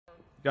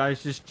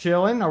Guys just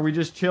chilling? Are we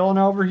just chilling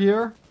over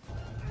here?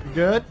 You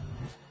good?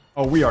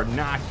 Oh, we are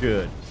not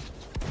good.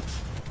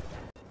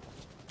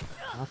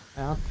 Out,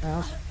 out,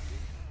 out.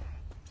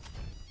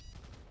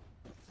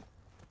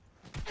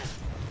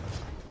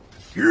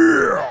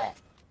 Yeah!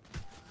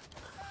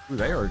 Ooh,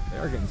 they are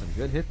getting some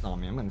good hits on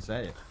me, I'm gonna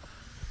say it.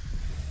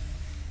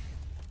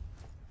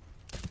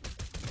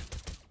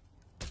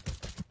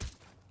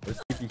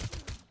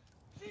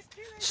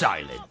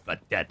 Silent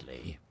but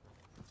deadly.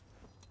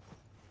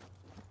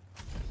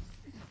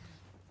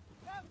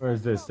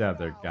 Where's this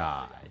other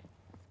guy?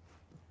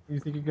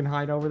 You think you can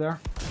hide over there?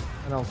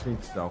 I don't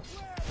think so.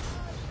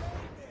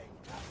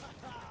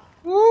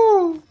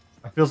 Woo!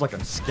 It feels like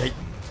I'm skating.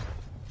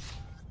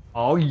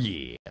 Oh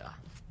yeah.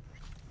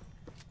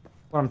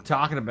 What I'm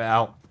talking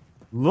about.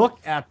 Look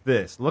at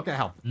this. Look at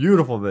how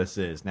beautiful this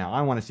is. Now,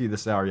 I want to see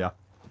this area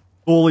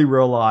fully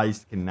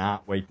realized.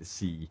 Cannot wait to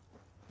see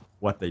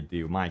what they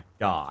do. My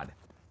God.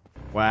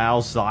 Wow,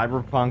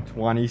 Cyberpunk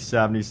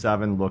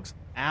 2077 looks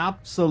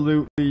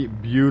absolutely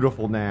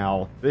beautiful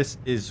now. This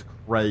is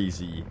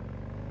crazy.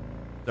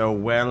 So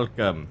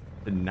welcome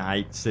to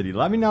Night City.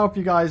 Let me know if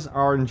you guys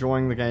are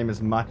enjoying the game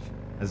as much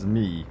as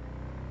me.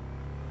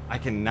 I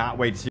cannot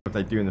wait to see what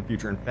they do in the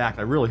future. In fact,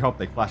 I really hope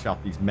they flesh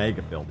out these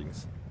mega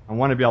buildings. I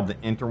want to be able to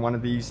enter one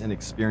of these and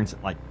experience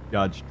it like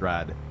Judge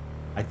Dredd.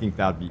 I think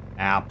that would be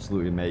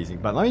absolutely amazing.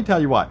 But let me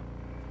tell you what.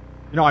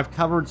 You know, I've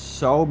covered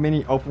so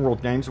many open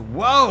world games.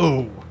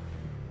 Whoa!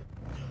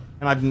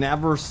 And I've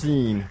never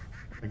seen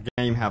a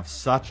game have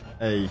such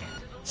a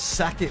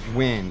second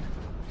wind.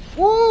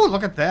 Woo!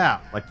 Look at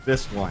that. Like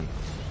this one.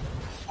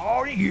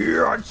 Oh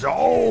yeah, it's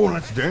on.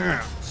 Let's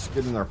dance.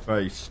 Get in their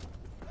face.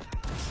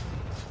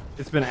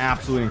 It's been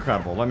absolutely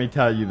incredible. Let me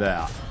tell you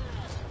that.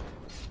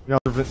 You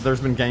know,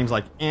 there's been games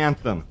like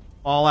Anthem,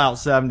 Fallout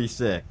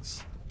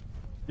 76.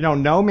 You know,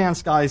 No Man's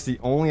Sky is the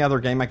only other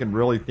game I can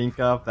really think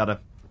of that have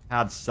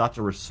had such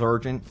a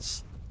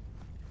resurgence.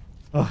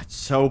 Oh, it's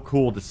so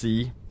cool to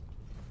see.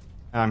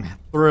 And I'm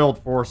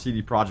thrilled for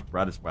CD Projekt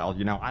Red as well.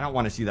 You know, I don't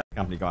want to see that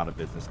company go out of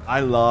business. I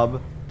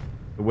love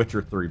The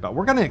Witcher 3, but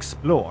we're going to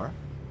explore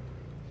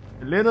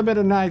a little bit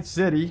of Night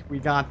City. We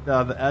got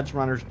the Edge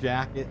Runner's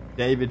jacket,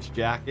 David's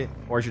jacket,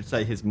 or I should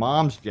say his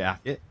mom's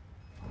jacket.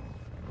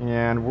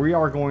 And we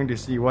are going to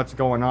see what's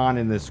going on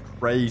in this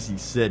crazy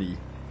city.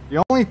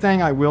 The only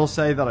thing I will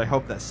say that I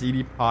hope that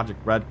CD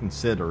Projekt Red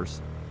considers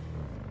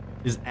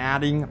is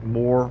adding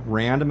more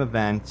random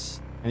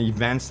events and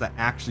events that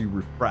actually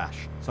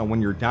refresh. So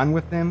when you're done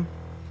with them,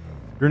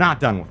 you're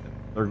not done with them.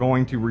 They're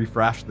going to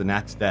refresh the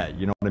next day.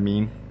 You know what I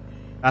mean?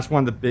 That's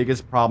one of the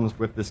biggest problems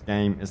with this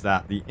game, is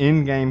that the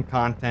in-game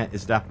content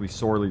is definitely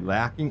sorely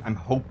lacking. I'm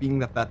hoping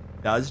that that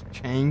does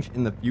change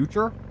in the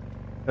future,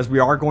 as we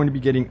are going to be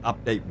getting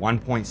update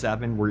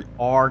 1.7. We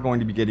are going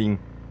to be getting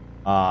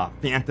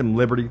Phantom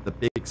Liberty, the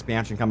big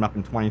expansion coming up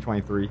in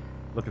 2023.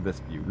 Look at this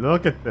view.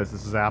 Look at this.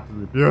 This is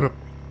absolutely beautiful.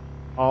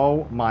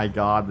 Oh my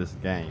God, this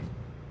game.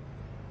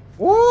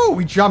 Ooh,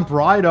 we jumped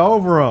right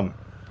over him.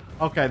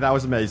 Okay, that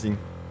was amazing.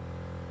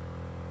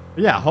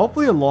 But yeah,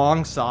 hopefully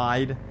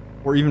alongside,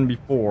 or even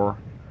before,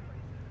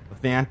 the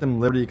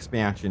Phantom Liberty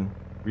expansion,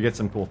 we get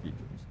some cool features.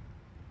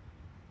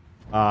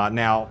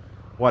 Now,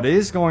 what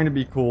is going to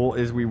be cool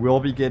is we will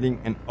be getting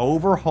an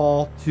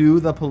overhaul to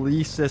the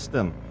police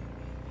system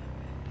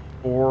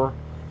for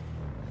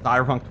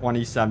Cyberpunk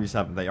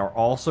 2077. They are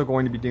also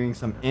going to be doing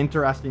some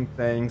interesting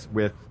things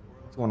with...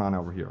 What's going on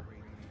over here?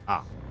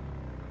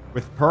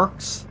 With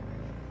perks.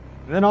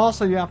 And then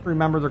also you have to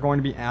remember they're going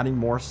to be adding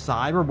more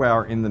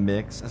cyberware in the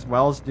mix, as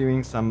well as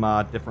doing some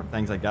different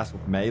things, I guess,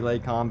 with melee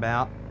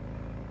combat.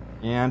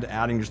 And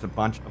adding just a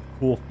bunch of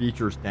cool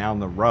features down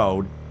the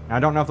road. Now, I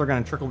don't know if they're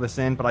going to trickle this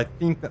in, but I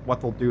think that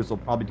what they'll do is they'll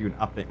probably do an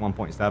update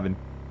 1.7,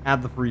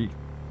 add the free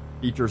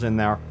features in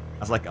there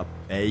as like a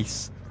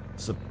base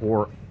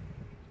support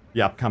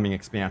the upcoming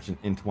expansion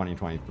in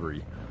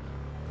 2023.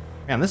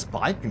 Man, this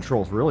bike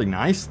controls really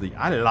nicely.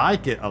 I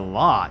like it a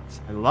lot.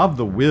 I love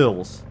the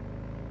wheels.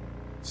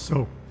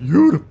 So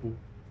beautiful.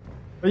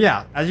 But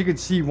yeah, as you can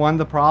see, one of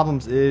the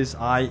problems is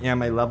I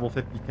am a level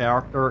 50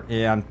 character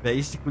and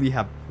basically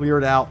have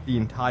cleared out the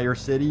entire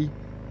city.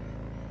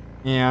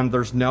 And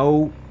there's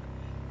no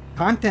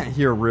content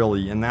here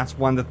really, and that's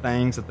one of the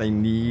things that they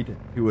need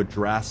to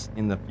address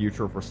in the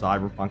future for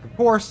Cyberpunk. Of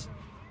course,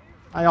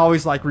 I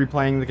always like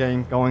replaying the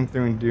game, going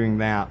through and doing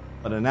that.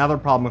 But another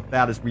problem with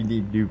that is we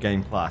need New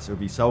Game Plus. It would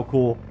be so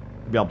cool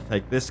to be able to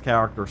take this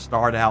character,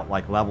 start out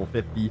like level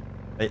 50.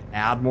 They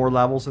add more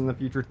levels in the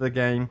future to the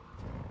game,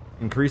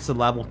 increase the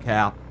level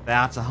cap.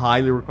 That's a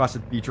highly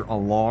requested feature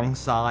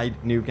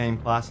alongside New Game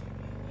Plus.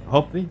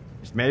 Hopefully,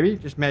 just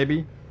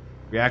maybe,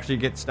 we actually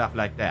get stuff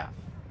like that.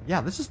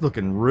 Yeah, this is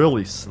looking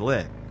really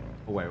slick.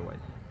 Oh, wait.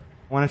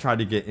 I want to try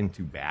to get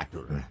into back.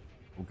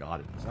 Oh,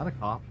 God. Is that a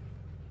cop?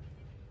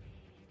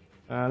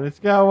 Let's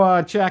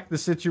go check the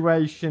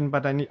situation,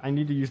 but I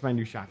need to use my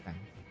new shotgun.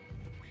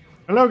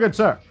 Hello, good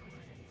sir.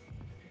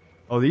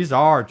 Oh, these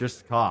are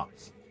just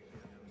cops.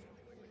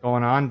 What's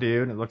going on,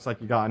 dude? It looks like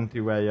you got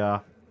into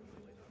a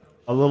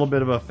a little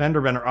bit of a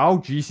fender bender. Oh,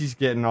 geez, he's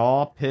getting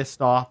all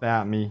pissed off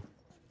at me.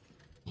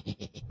 Should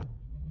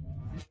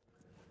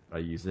I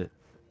use it?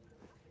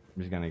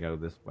 I'm just gonna go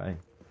this way.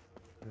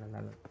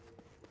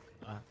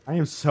 I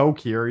am so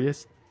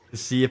curious to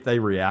see if they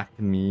react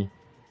to me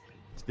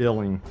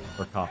stealing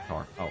their cop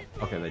car. Oh,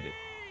 okay, they did.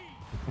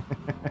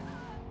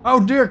 Oh,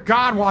 dear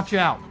God, watch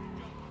out!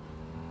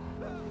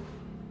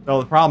 So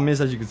the problem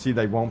is, as you can see,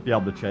 they won't be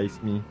able to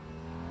chase me.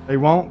 They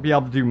won't be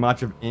able to do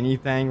much of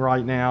anything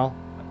right now.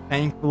 But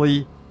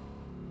thankfully,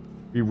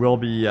 we will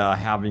be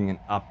having an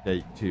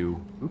update to...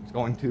 Oops,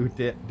 going to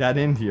dead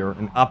end here.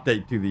 An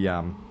update to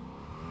the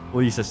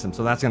police system,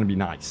 so that's going to be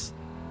nice.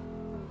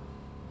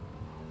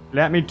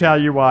 Let me tell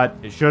you what,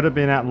 it should have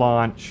been at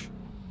launch.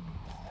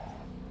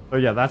 So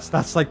yeah,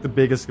 that's like the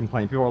biggest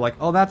complaint. People are like,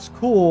 oh, that's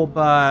cool,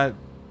 but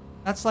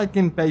that's like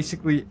in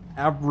basically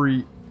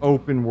every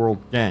open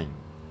world game.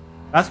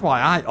 That's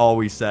why I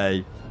always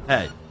say,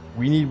 hey,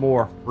 we need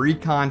more free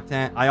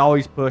content. I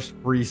always push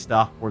free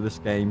stuff for this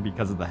game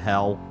because of the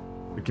hell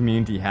the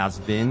community has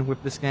been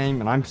with this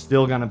game, and I'm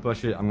still going to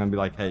push it. I'm going to be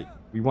like, hey,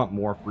 we want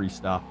more free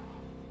stuff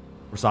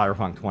for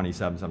Cyberpunk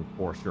 2077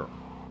 for sure.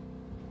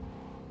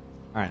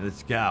 Alright,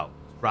 let's go.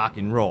 Let's rock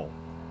and roll.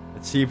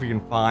 Let's see if we can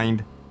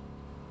find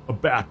a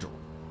battle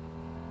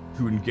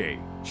to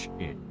engage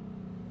in.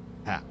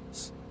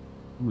 Perhaps.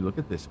 Ooh, look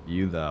at this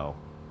view, though.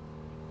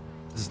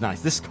 This is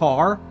nice. This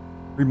car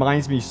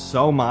reminds me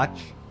so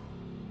much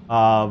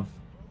of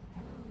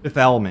Fifth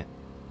Element.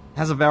 It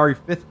has a very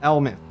Fifth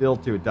Element feel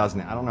to it,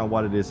 doesn't it? I don't know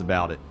what it is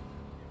about it.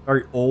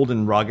 Very old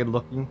and rugged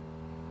looking.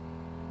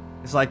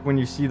 It's like when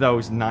you see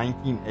those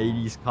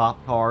 1980s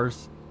cop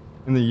cars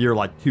in the year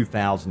like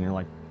 2000, you're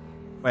like,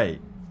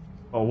 wait,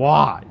 but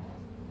why?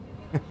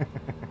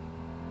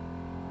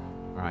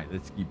 Alright,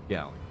 let's keep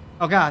going.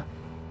 Oh, God.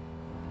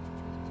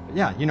 But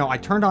yeah, you know, I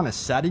turned on a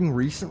setting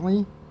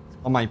recently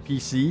on my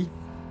PC,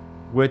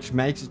 which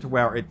makes it to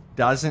where it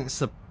doesn't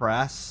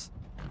suppress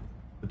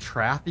the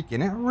traffic,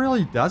 and it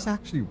really does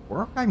actually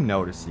work, I'm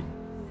noticing.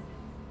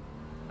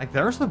 Like,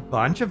 there's a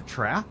bunch of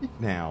traffic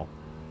now.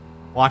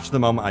 Watch the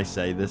moment I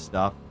say this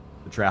stuff,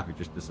 the traffic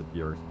just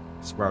disappears.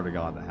 I swear to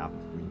God that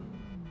happens to me.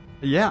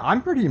 But yeah,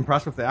 I'm pretty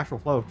impressed with the actual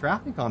flow of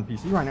traffic on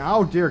PC right now.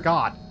 Oh, dear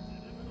God.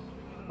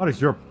 What is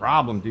your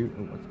problem, dude?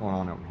 Oh, what's going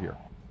on over here?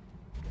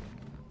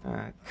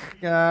 Alright,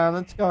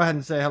 let's go ahead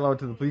and say hello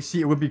to the police.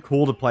 See, it would be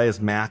cool to play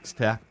as Max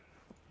Tech.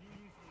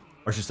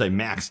 Or I should say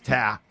Max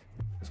Tack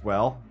as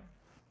well.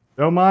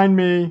 Don't mind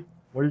me.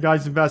 What are you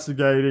guys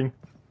investigating?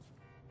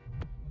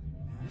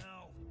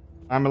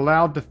 I'm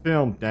allowed to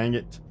film, dang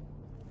it.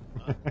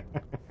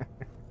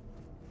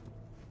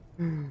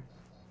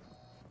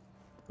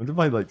 What if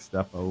I, like,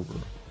 step over?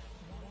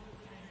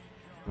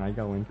 Can I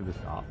go into the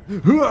shop?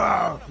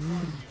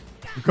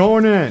 I'm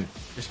going in!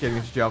 Just kidding,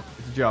 it's a joke.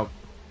 It's a joke.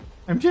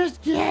 I'm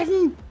just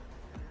kidding!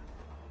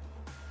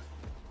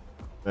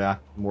 Yeah,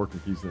 more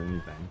confused than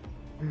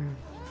anything.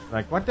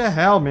 Like, what the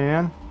hell,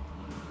 man?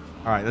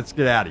 Alright, let's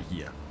get out of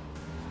here.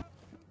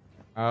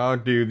 Oh,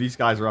 dude, these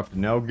guys are up to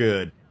no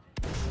good.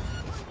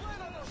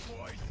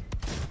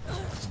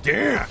 Let's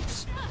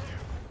dance!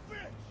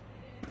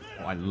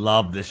 Oh, I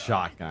love this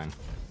shotgun.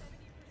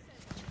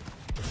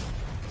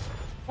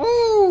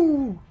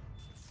 Ooh!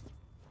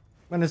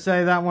 I'm gonna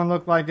say that one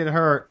looked like it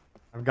hurt.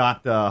 I've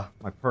got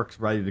my perks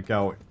ready to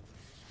go.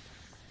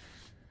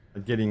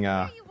 Getting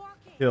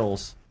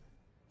kills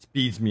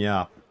speeds me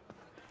up.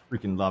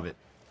 Freaking love it.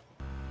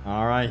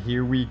 Alright,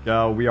 here we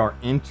go. We are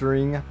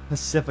entering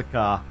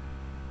Pacifica.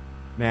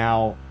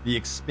 Now, the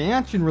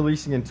expansion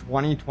releasing in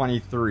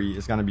 2023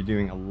 is going to be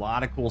doing a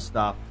lot of cool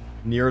stuff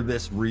near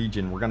this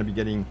region. We're going to be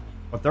getting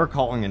what they're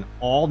calling an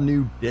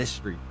all-new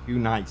district to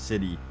Night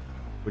City,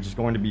 which is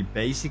going to be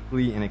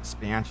basically an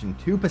expansion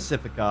to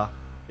Pacifica.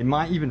 It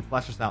might even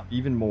flesh us out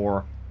even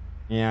more,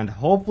 and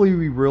hopefully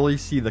we really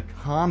see the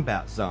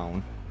combat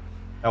zone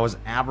that was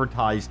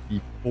advertised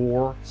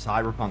before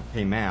Cyberpunk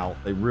came out.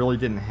 They really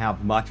didn't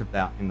have much of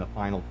that in the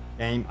final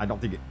game. I don't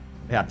think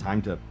they had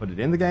time to put it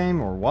in the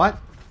game or what.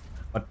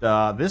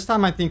 But this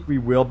time I think we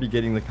will be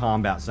getting the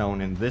combat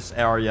zone, and this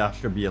area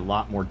should be a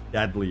lot more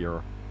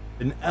deadlier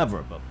than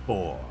ever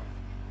before.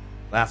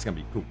 That's going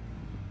to be cool.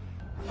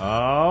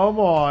 Oh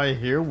boy,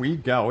 here we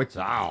go. It's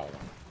on.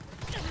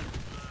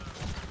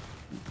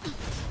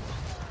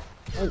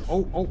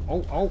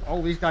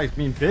 Oh, these guys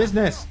mean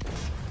business.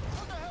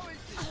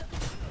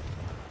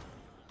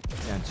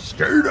 And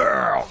stay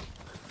down.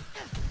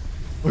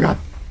 Oh God.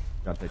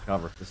 Gotta take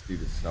cover. This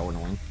dude is so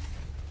annoying.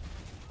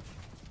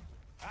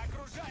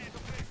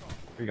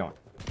 Where you going?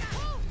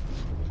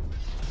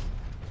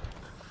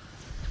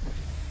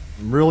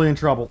 I'm really in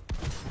trouble.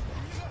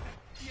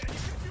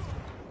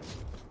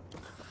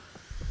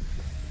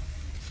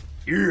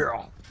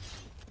 Yeah.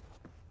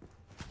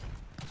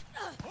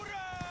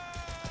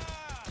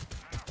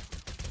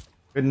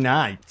 Good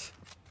night.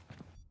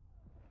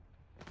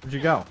 Where'd you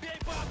go?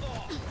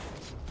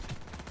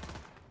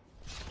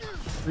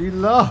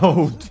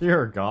 Reload!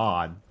 Dear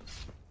God.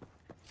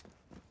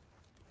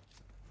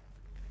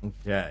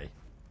 Okay.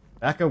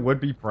 Becca would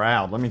be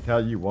proud, let me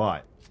tell you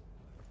what.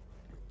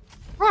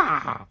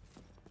 I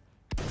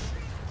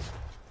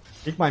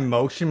think my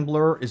motion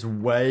blur is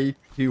way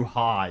too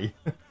high.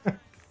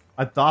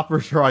 I thought for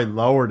sure I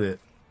lowered it.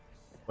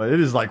 But it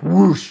is like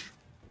whoosh.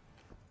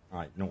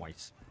 Alright,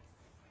 nice.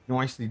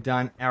 Nicely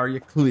done. Area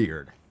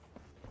cleared.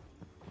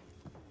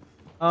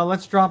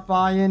 Let's drop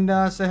by and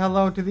say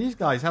hello to these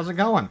guys. How's it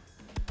going?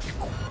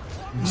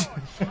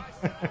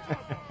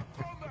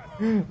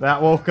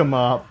 That woke them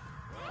up.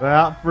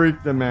 That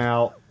freaked them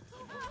out.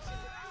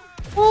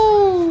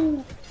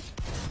 Woo!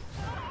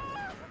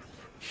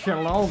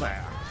 Hello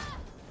there.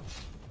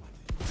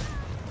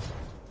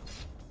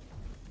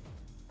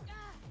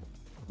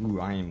 Ooh,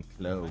 I am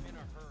close.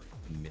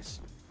 Miss.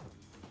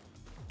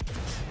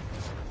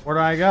 Where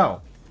do I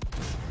go?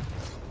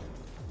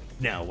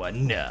 No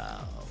one knows.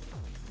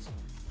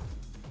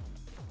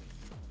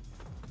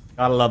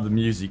 Gotta love the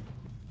music.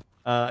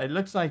 It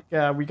looks like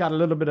we got a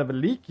little bit of a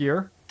leak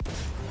here.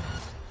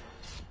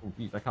 Oh,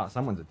 geez, I caught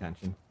someone's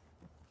attention.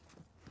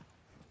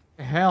 What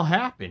the hell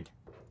happened?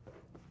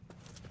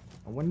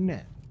 I wouldn't know.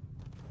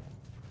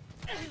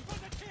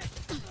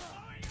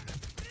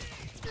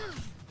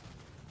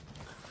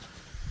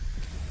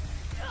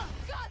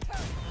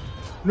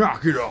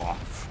 Knock it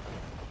off!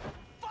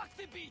 Fuck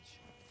the beach.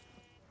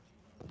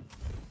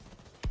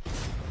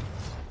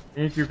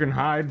 Think you can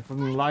hide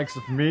from the likes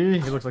of me?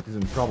 He looks like he's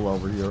in trouble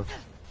over here.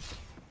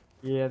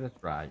 Yeah,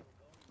 that's right.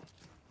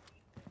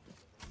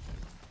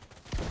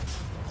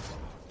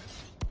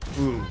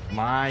 Ooh,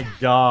 my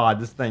God,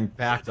 this thing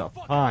packs a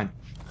punch.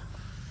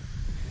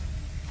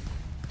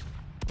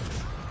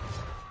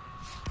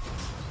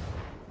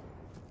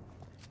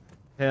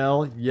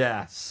 Hell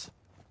yes.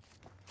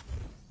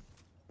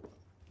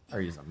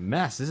 Area's a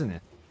mess, isn't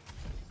it?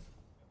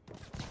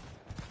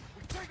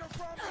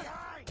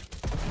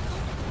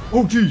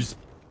 Oh, jeez.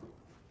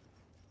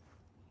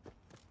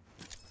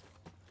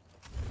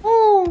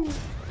 Oh.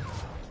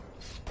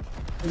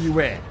 Where you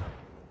at?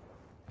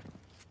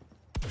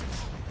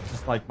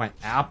 It's like my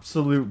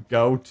absolute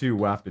go-to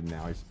weapon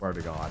now, I swear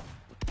to God.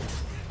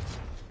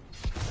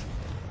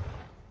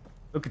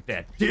 Look at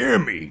that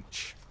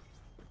damage.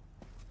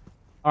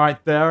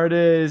 Alright, there it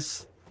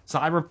is.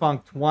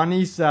 Cyberpunk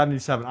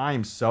 2077. I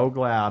am so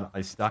glad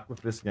I stuck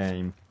with this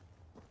game.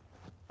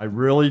 I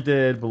really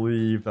did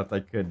believe that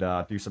they could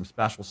do some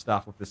special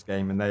stuff with this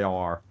game, and they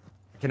are.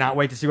 I cannot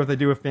wait to see what they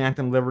do with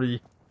Phantom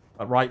Liberty.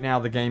 But right now,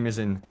 the game is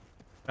in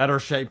better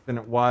shape than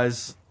it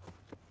was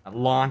at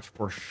launch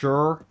for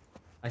sure.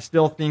 I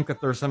still think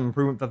that there's some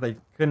improvement that they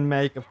can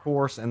make, of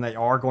course, and they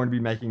are going to be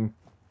making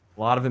a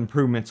lot of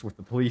improvements with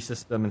the police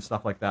system and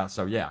stuff like that.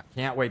 So yeah,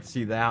 can't wait to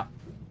see that.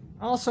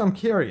 Also, I'm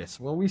curious,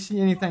 will we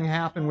see anything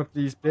happen with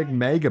these big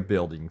mega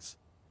buildings?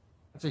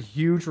 That's a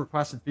huge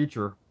requested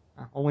feature.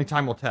 Only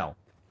time will tell.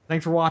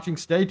 Thanks for watching.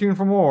 Stay tuned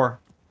for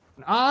more.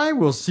 And I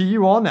will see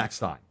you all next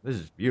time. This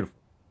is beautiful.